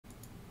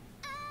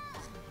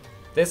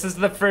This is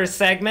the first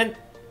segment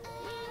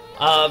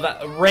of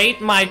Rate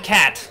My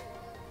Cat.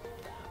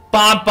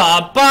 Bum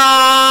bum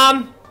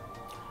bum!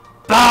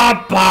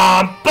 Bum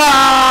bum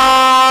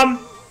bum!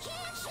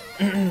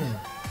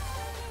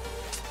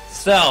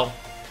 So,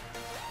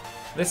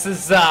 this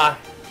is,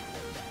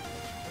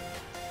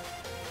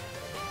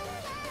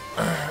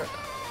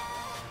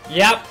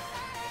 yep.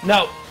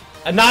 No,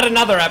 not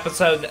another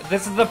episode.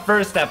 This is the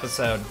first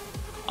episode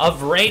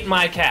of Rate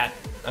My Cat.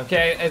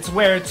 Okay? It's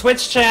where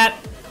Twitch chat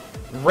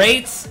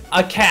rates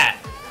a cat.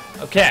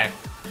 Okay.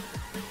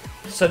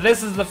 So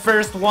this is the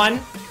first one,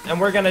 and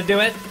we're gonna do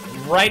it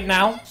right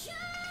now.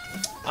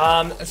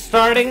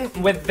 Starting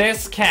with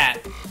this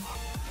cat.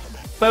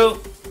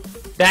 Boop.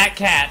 That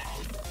cat.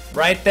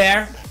 Right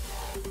there.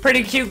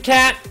 Pretty cute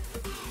cat.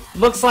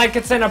 Looks like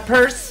it's in a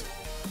purse.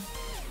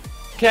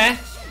 Okay.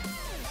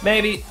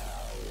 Maybe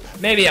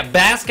a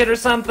basket or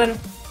something.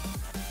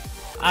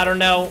 I don't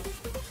know.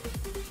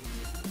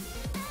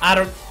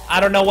 I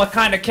don't know what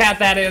kind of cat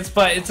that is,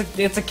 but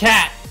it's a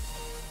cat.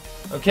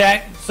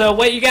 Okay? So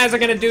what you guys are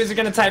gonna do is you're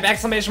gonna type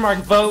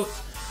 !vote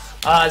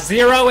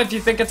 0 if you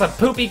think it's a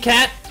poopy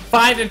cat,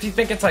 5 if you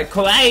think it's a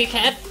kawaii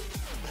cat.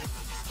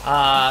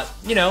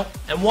 You know,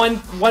 and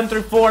 1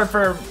 through 4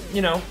 for,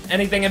 you know,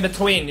 anything in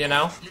between, you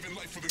know.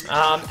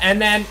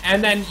 And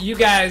then you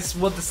guys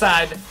will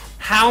decide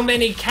how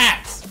many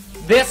cats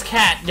this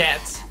cat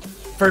gets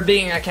for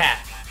being a cat.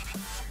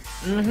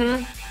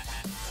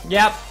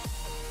 Yep.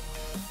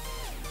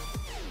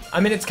 I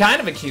mean, it's kind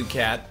of a cute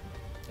cat.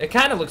 It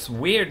kind of looks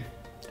weird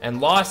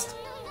and lost.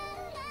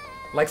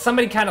 Like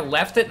somebody kind of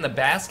left it in the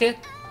basket.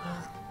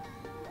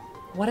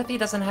 What if he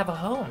doesn't have a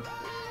home?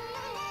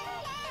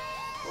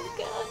 Oh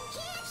god.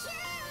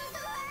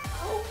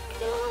 Oh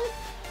god.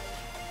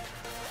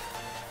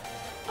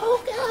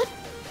 Oh god.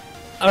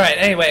 Alright,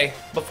 anyway,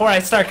 before I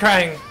start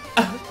crying,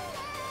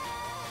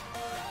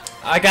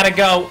 I gotta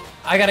go.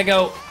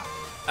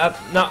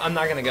 No, I'm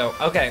not gonna go.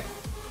 Okay.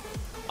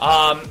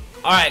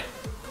 Alright.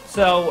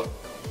 So,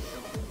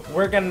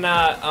 we're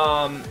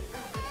gonna,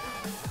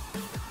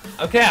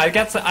 okay, I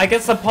guess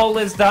the poll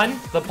is done.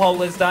 The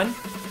poll is done.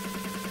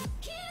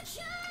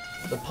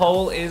 The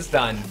poll is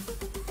done.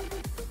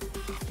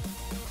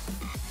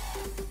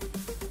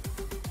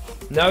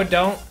 No,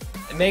 don't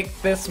make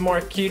this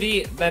more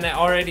cutie than it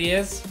already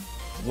is.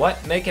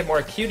 What? Make it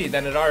more cutie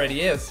than it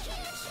already is.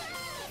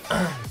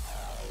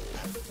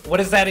 What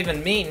does that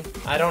even mean?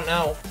 I don't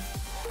know.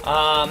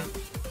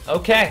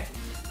 Okay.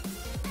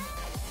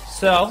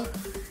 So,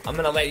 I'm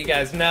gonna let you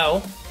guys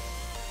know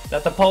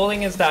that the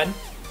polling is done.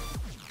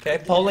 Okay,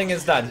 polling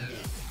is done.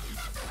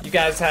 You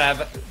guys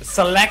have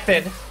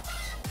selected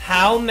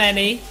how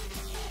many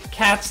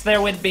cats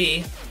there would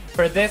be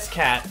for this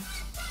cat.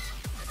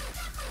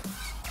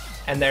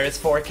 And there is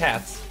 4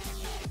 cats.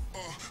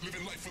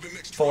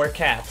 4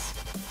 cats.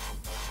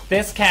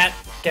 This cat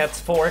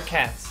gets 4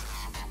 cats.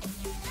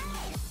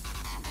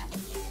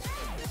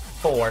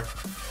 4.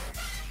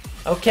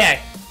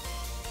 Okay.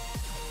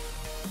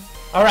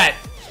 Alright.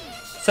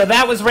 So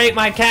that was Rate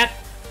My Cat.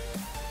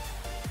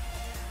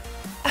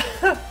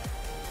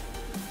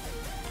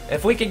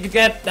 If we could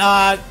get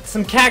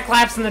some cat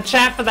claps in the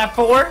chat for that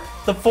 4.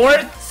 The 4,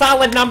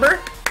 solid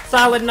number.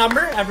 Solid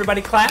number.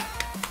 Everybody clap.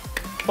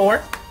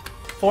 4.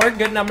 4,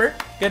 good number.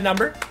 Good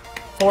number.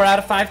 4 out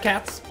of 5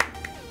 cats.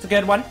 It's a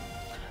good one.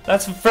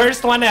 That's the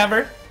first one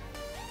ever.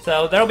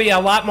 So there'll be a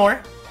lot more.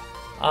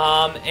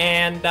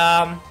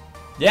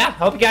 Yeah,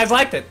 hope you guys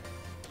liked it.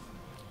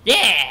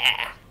 Yeah!